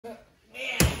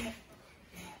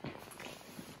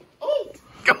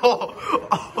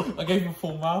I gave him a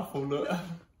full mouthful, look.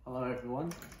 Hello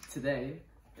everyone. Today,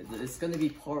 it's going to be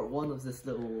part one of this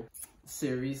little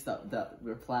series that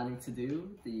we're planning to do.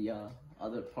 The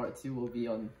other part two will be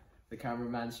on the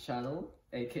cameraman's channel,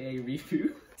 aka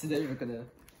Rivu. Today we're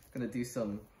gonna do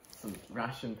some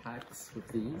ration packs with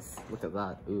these. Look at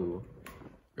that, ooh.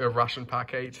 We have ration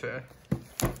pack 8 here.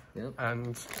 Yep.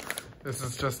 And this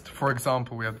is just, for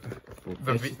example, we have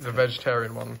the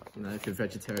vegetarian one. You know, if you're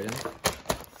vegetarian,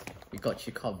 we got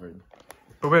you covered.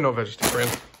 But we're not vegetarian.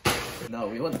 No,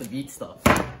 we want the meat stuff.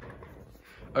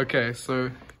 Okay,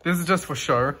 so this is just for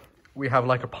show. We have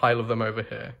like a pile of them over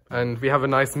here. And we have a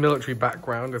nice military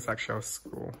background. It's actually our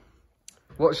school.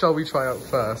 What shall we try out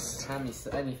first?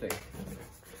 Anything.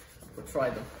 We'll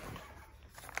try them.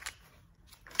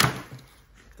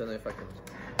 Don't know if I can.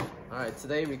 Alright,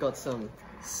 today we got some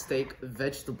steak,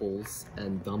 vegetables,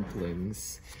 and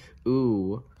dumplings.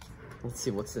 Ooh. Let's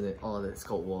see what's in it. Oh, it's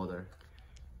got water.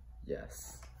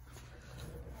 Yes.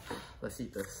 Let's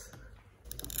eat this.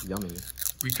 Yummy.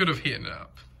 We could have heated it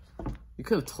up. You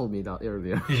could have told me that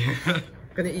earlier. Yeah. I'm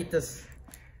gonna eat this.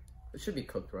 It should be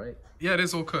cooked, right? Yeah, it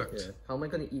is all cooked. Yeah. How am I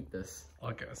gonna eat this?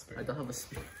 I'll get a spoon. I don't have a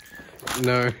spoon.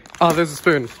 No. Oh, there's a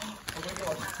spoon. Oh my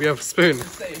god. We have a spoon.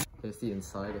 There's the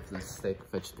inside of the steak,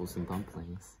 vegetables, and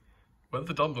dumplings. Where are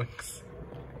the dumplings?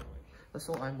 That's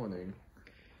what I'm wondering.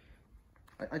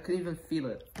 I could even feel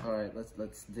it. Alright,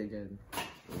 let's dig in.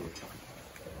 Ooh,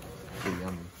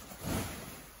 yummy.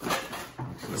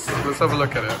 Let's have a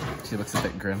look at it. She looks a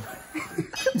bit grim.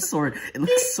 I'm sorry, it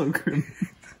looks so grim.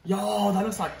 Yo, that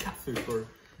looks like cat food, bro.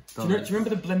 Do you remember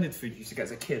the blended food you used to get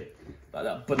as a kid? Like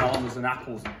that bananas and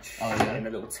apples and in a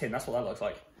little tin. That's what that looks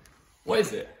like. What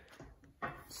is it?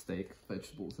 Steak,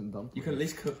 vegetables, and dumplings. You can at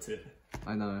least cooked it.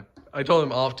 I know. I told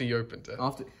him after you opened it.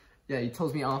 After? Yeah, he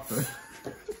told me after.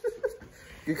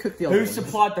 You cooked the other Who ones.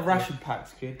 supplied the ration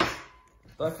packs, kid?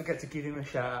 Don't forget to give him a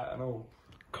shout out and all.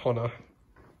 Connor.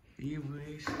 You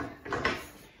wish.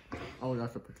 Oh,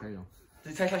 that's a potato.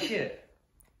 Does it taste like shit?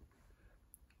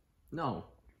 No.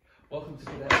 Welcome to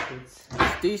Cadet Kids.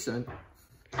 It's decent.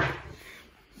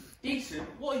 Decent?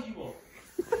 What are you on?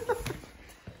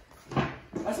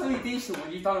 That's only decent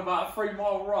when you've done about a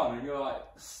 3-mile run and you're like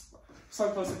so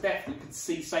close to death you can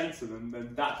see Satan and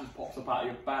then that just pops up out of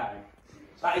your bag.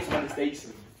 That is when it's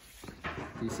decent.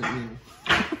 Decent meal.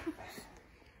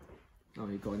 Oh,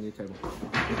 you got a new table.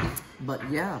 But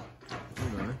yeah, you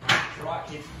know. It's alright,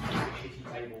 kids. It's a shitty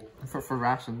table. For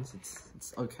rations,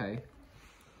 it's okay.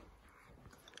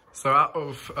 So out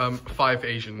of 5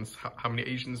 Asians, how many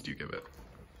Asians do you give it?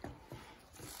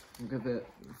 I'll give it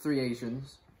 3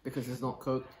 Asians because it's not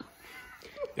cooked.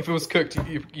 If it was cooked,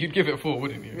 you'd give it 4,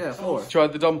 wouldn't you? Yeah, 4. Try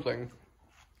the dumpling.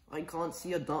 I can't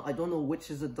see I don't know which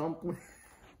is a dumpling.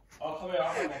 Oh, come here,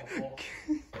 I've had one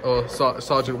before. Oh,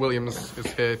 Sergeant Williams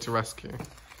is here to rescue.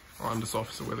 Or I'm just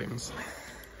Officer Williams.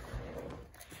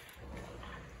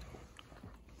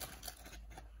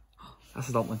 That's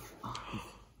a dumpling.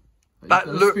 That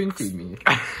looks... spoon feed me.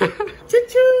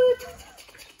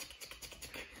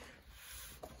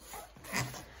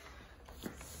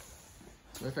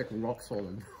 Looks like rock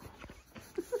solid.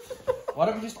 Why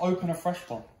don't we just open a fresh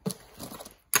one?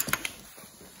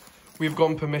 We've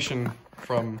gotten permission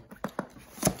from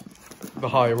the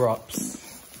higher ups.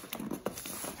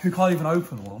 Who can't even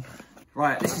open one?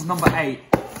 Right, this is number 8.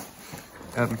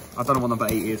 I don't know what number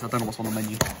 8 is. I don't know what's on the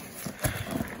menu.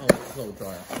 Oh, it's so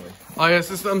dry actually. Oh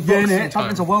yes, it's the unboxing Yeah, innit? time.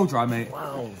 Dumplings are well dry, mate.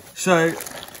 Wow. So, Ooh,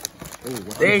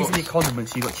 these are the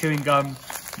condiments. You've got chewing gum,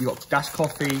 you've got dash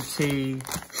coffee, tea,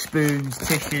 spoons,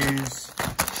 tissues,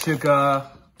 sugar,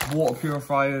 water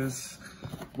purifiers,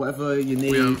 whatever you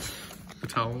need. We have the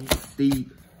towels. The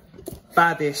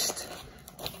baddest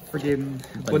friggin'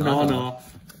 banana.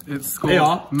 It's They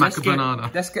are. called Maca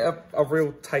Banana. Let's get a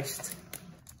real taste.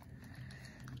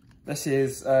 This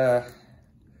is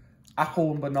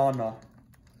apple and banana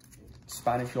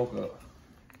Spanish yogurt.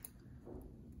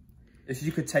 If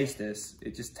you could taste this,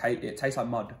 it tastes like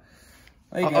mud.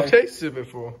 There you go. I've tasted it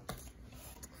before.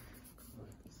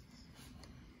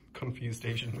 Confused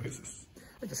Asian noises.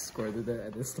 I just squirted it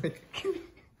and it's like... I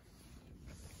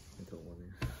don't want to.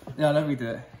 Yeah, let me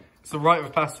do it. It's a rite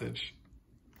of passage.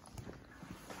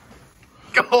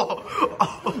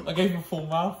 Oh. I gave him a full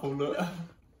mouthful, look.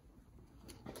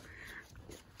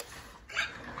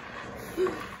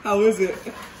 How is it?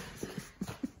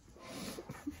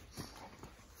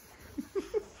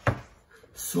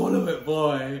 Swallow it,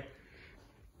 boy.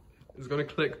 It's gonna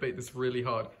clickbait this really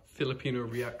hard. Filipino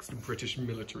reacts to British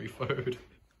military food.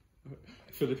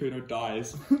 Filipino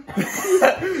dies.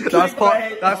 That's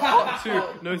part 2.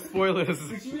 No spoilers.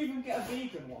 Did you even get a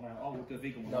vegan one out? Oh, the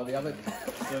vegan one. No, we haven't.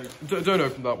 Don't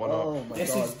open that one up. Oh my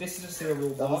god. This is a cereal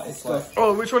bar. It's like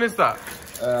Oh, which one is that?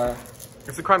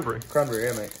 It's a cranberry. cranberry,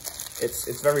 yeah, mate.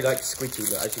 It's very like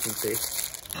squidgy, as you can see.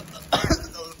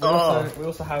 We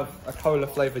also have a cola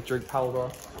flavoured drink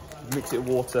powder. Mix it with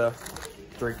water,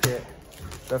 drink it.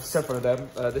 We have several of them.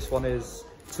 This one is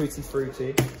Tutti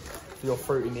Frutti for your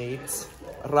fruity needs.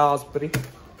 Raspberry.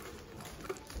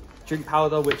 Drink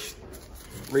powder, which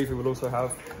Rivu will also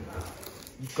have.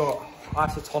 You've got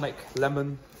isotonic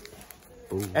lemon.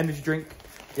 Ooh. Energy drink.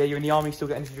 Yeah, you're in the army, you still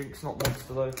get energy drinks, not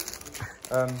Monster though.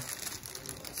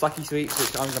 Sucky sweets,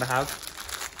 which I'm gonna have,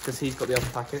 because he's got the other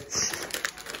packet.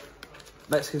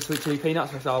 Mexican sweet chili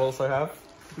peanuts, which I'll also have.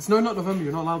 It's no Nut November,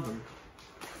 you're not allowed them.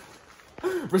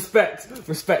 Respect,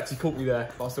 you caught me there,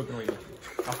 but I'm still gonna eat them.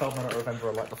 I felt my Nut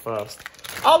November like the first.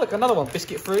 Oh look, another one,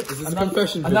 biscuit fruit. Is this a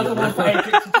confession video? Another one for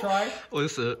Adric to try. What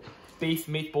is it? Beef,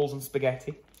 meatballs and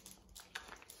spaghetti.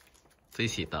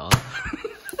 Please eat that.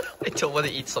 I don't want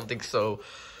to eat something so...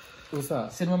 What's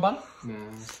that? Cinnamon bun. No.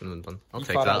 Cinnamon bun. I'll You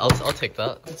take tried that. that I'll take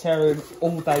that. Vegetarian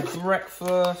all-day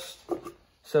breakfast.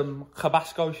 Some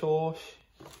Tabasco sauce.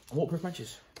 And waterproof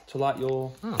matches to light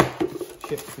your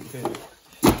shit.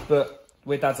 But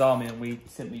we're Dad's army and we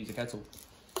simply use a kettle.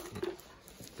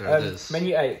 There it is.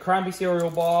 Menu 8, cranberry cereal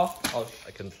bar. Oh,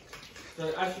 I can...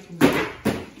 So as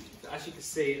you can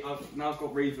see, I've now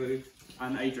got Rivu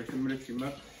and Adric in military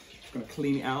mode. Just gonna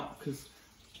clean it out because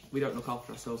we don't look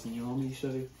after ourselves in the army.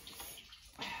 So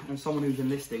I'm someone who's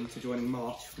enlisting to joining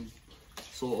March from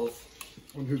sort of.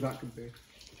 I wonder who that could be.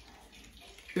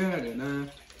 Yeah, I don't know.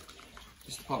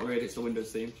 Just the part where it's the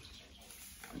Windows theme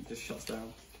and it just shuts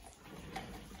down.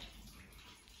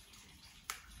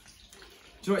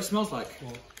 Do you know what it smells like?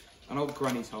 What? An old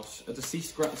granny's house. A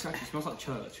deceased granny. It actually smells like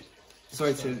church.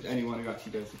 Sorry to anyone who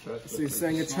actually goes to church. So you're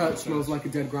saying a church smells like a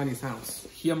dead granny's house?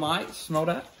 You might smell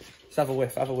that. Just have a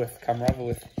whiff, camera, have a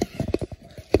whiff.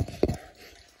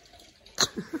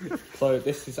 So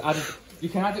this is added. You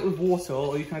can add it with water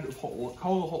or you can add it with hot water.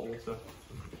 Cold or hot water?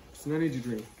 It's an energy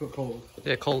drink, not cold.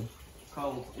 Yeah, cold.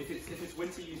 Cold. If it's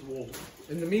winter, use warm.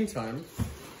 In the meantime...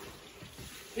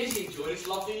 Did you enjoy this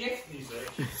lovely yes music?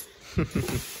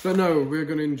 But no, we're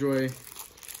going to enjoy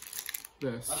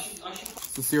this.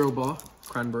 It's a cereal bar,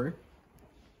 cranberry.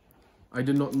 I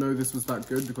did not know this was that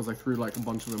good because I threw like a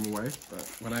bunch of them away, but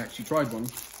when I actually tried one,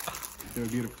 they were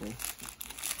beautiful.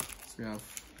 So we have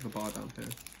the bar down here.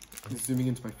 I'm zooming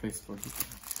into my face for you.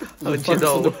 How did you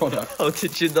know? The product. How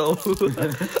did you know?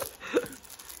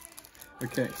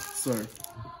 Okay, so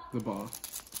the bar.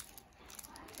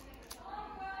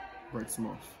 Write some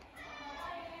off.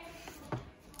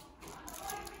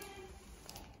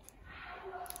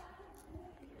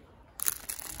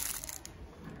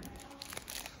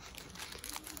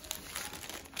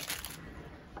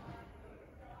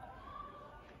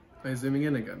 Are you zooming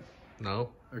in again?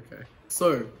 No. Okay.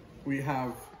 So, we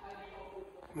have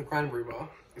the cranberry bar.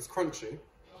 It's crunchy.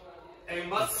 I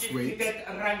must Sweet. get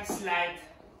a rank slide.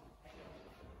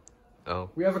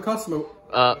 Oh. We have a customer.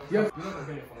 Uh. Yeah.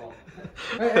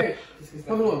 Hey,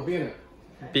 come on, be in it.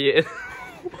 Be it.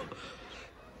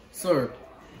 So,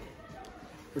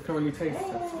 we're currently taste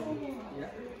testing. Yeah.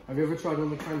 Have you ever tried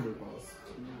one of the cranberry bars?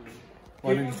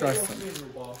 Why don't you try some?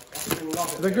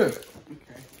 They're good.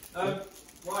 Okay.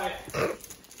 Right.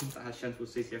 That has Central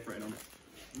CCF written on it.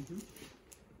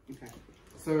 Okay.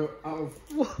 So, out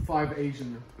of 5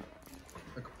 Asian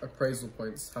appraisal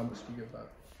points, how much do you give that?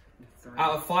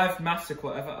 Out of 5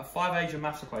 5 Asian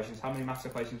maths equations, how many maths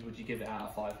equations would you give it out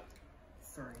of 5?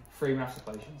 3. 3 maths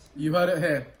equations. You heard it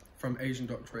here from Asian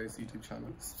Dr. Ray's YouTube channel.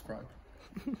 Subscribe.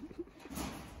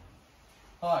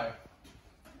 Hi.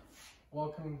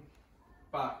 Welcome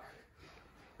back.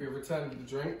 We have returned with the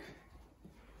drink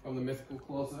from the mythical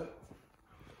closet.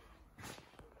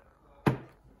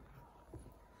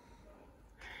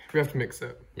 We have to mix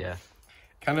it. Yeah.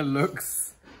 Kind of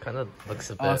looks a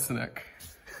bit. arsenic.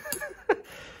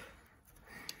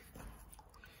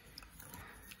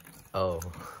 Oh.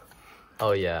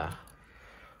 Oh yeah.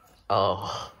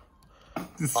 Oh.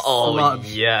 Just Oh sludge.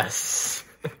 yes.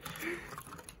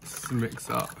 Just mix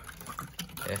up.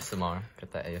 ASMR.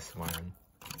 Get that ASMR in.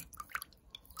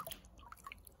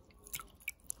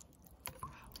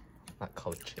 That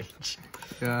colour change.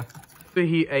 Yeah. So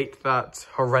he ate that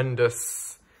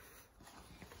horrendous.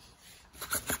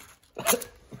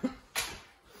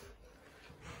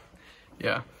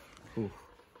 Yeah. Ooh,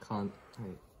 can't.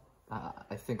 Wait.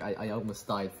 I think I almost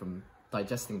died from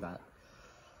digesting that.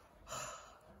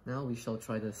 Now we shall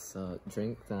try this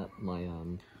drink that my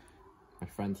my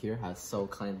friend here has so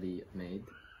kindly made.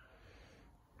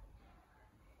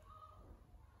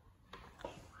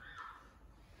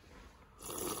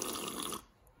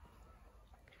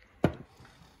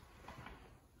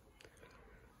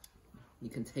 You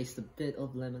can taste a bit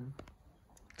of lemon.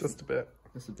 Just a bit.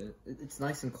 Just a bit. It's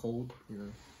nice and cold, you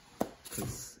know,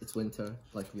 because it's winter,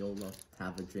 like we all love to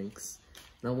have the drinks.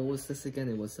 Now, what was this again?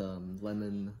 It was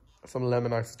lemon... Some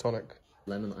lemon isotonic.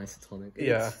 Lemon isotonic.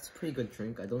 Yeah. It's a pretty good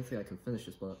drink. I don't think I can finish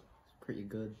this, but it's pretty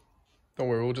good. Don't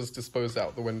worry, we'll just dispose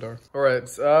out the window. All right,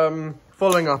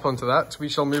 following up onto that, we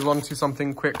shall move on to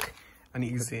something quick and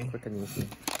easy. Quick and easy.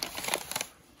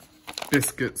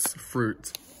 Biscuits,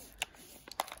 fruit.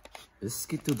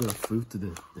 Biscuit to the fruit to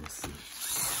the biscuit.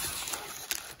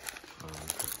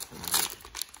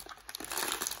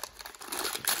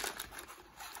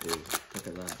 Look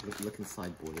at that. Look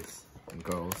inside, boys. And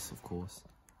girls, of course.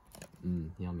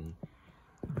 Yummy.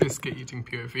 Biscuit eating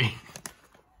POV.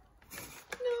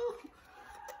 No!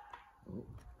 Oh,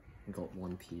 I got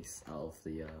one piece out of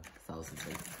the 1,000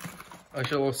 things. I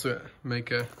shall also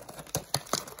make a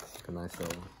nice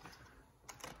little...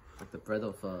 Like the bread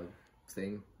of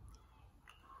thing.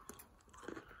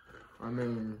 I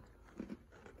mean...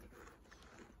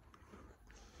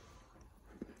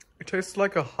 It tastes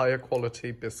like a higher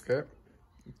quality biscuit.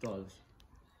 It does.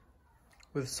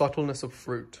 With subtleness of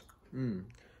fruit.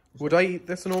 Would I eat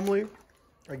this normally?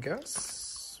 I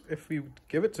guess. If you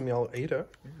give it to me, I'll eat it.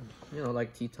 You know,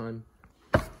 like tea time.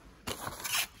 I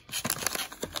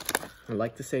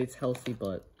like to say it's healthy,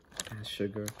 but it has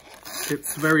sugar.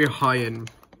 It's very high in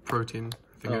protein, I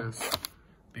think it is.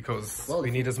 Because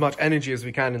we need as much energy as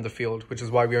we can in the field, which is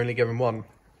why we only give him one.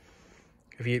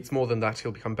 If he eats more than that,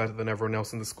 he'll become better than everyone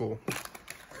else in the school.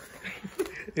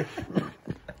 I'm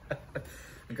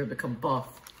gonna become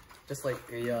buff, just like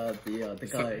the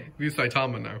guy. You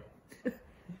Saitama now.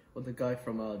 Well, the guy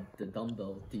from the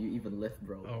dumbbell. Do you even lift,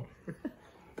 bro? Oh.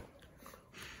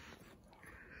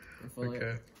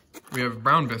 Okay. We have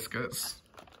brown biscuits.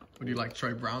 Would you like to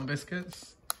try brown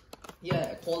biscuits?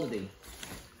 Yeah, quality.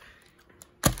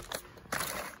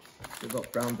 We've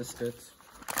got brown biscuits.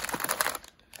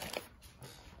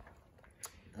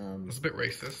 It's a bit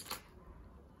racist.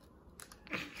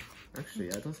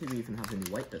 Actually, I don't think we even have any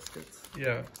white biscuits.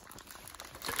 Yeah.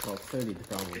 Well, clearly the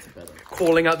brown ones are better.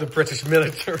 Calling out the British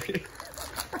military.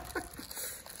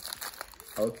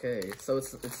 Okay, so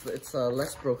it's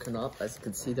less broken up. As you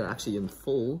can see, they're actually in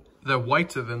full. They're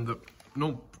whiter than the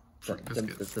normal fruit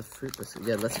biscuits. The fruit biscuit.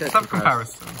 Yeah, let's get some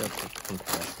comparison.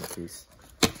 Comparison, please.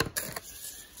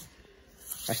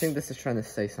 I think this is trying to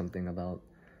say something about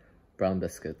brown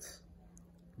biscuits.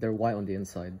 They're white on the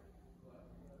inside.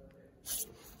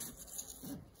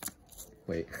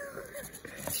 Wait.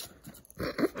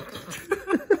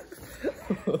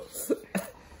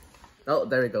 Oh,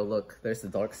 there we go. Look, there's the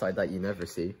dark side that you never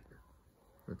see.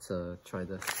 Let's try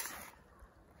this.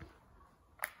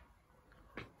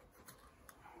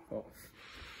 Oh.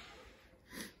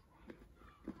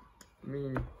 I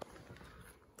mean,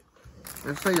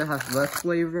 I'd say it has less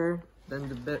flavor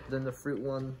than the fruit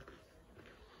one.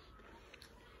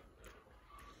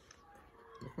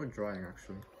 It's quite dry,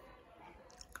 actually.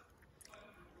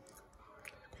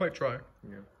 Quite dry.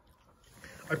 Yeah.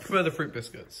 I prefer the fruit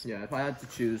biscuits. Yeah, if I had to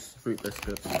choose fruit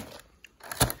biscuits,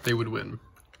 they would win.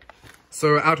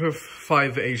 So out of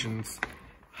 5 Asians,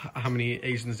 how many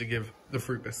Asians do you give the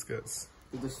fruit biscuits?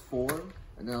 give this 4,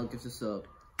 and then I'll give this a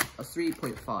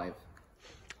 3.5.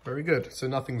 Very good. So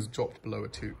nothing's dropped below a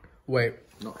 2. Wait.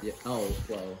 Not yet. Oh,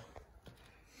 well.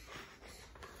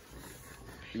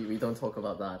 We don't talk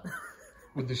about that.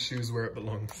 With the shoes where it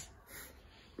belongs.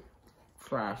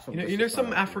 Trash. You know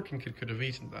some African kid could have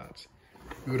eaten that.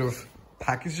 We would have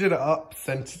packaged it up,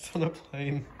 sent it on a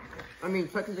plane. I mean,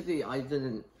 technically, I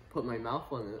didn't put my mouth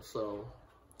on it, so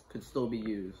it could still be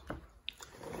used.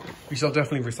 We shall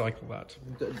definitely recycle that.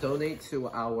 Donate to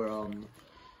our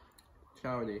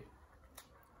charity.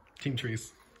 Team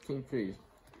Trees. Team Trees.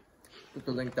 Put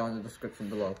the link down in the description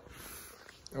below.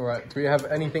 Alright, do we have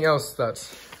anything else that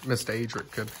Mr.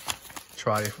 Adric could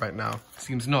try right now?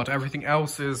 Seems not. Everything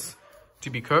else is to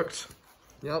be cooked.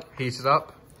 Yep. Heated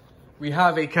up. We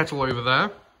have a kettle over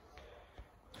there.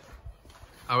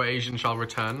 Our Asian shall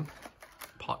return.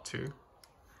 Part 2.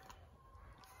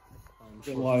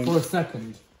 For a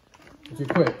second. If you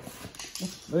quit.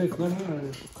 Wait,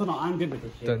 no. Come on, I'm good with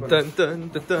this shit. Dun dun dun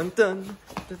dun dun dun dun.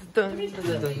 Well,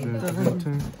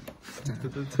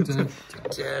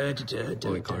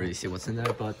 we can't really see what's in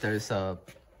there, but there's a...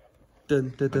 Spell it.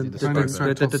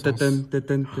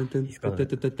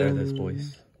 Those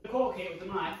boys. Cork it with the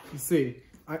knife. You see,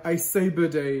 I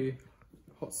sabered a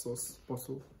hot sauce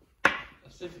bottle.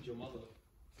 saved your mother.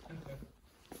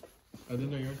 I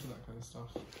didn't know you're into that kind of stuff.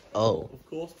 Oh. Of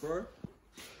course, bro.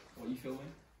 What are you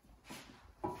filming?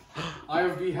 I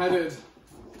have beheaded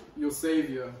your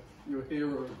savior, your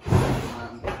hero,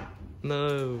 man.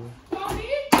 No.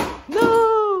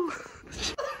 No!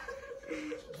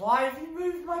 Why have you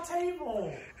moved my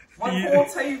table? My poor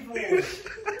table!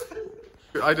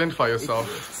 Identify yourself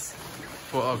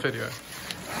for our video.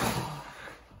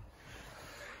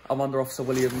 I'm Under Officer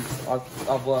Williams.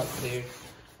 I've worked here,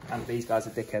 and these guys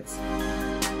are dickheads.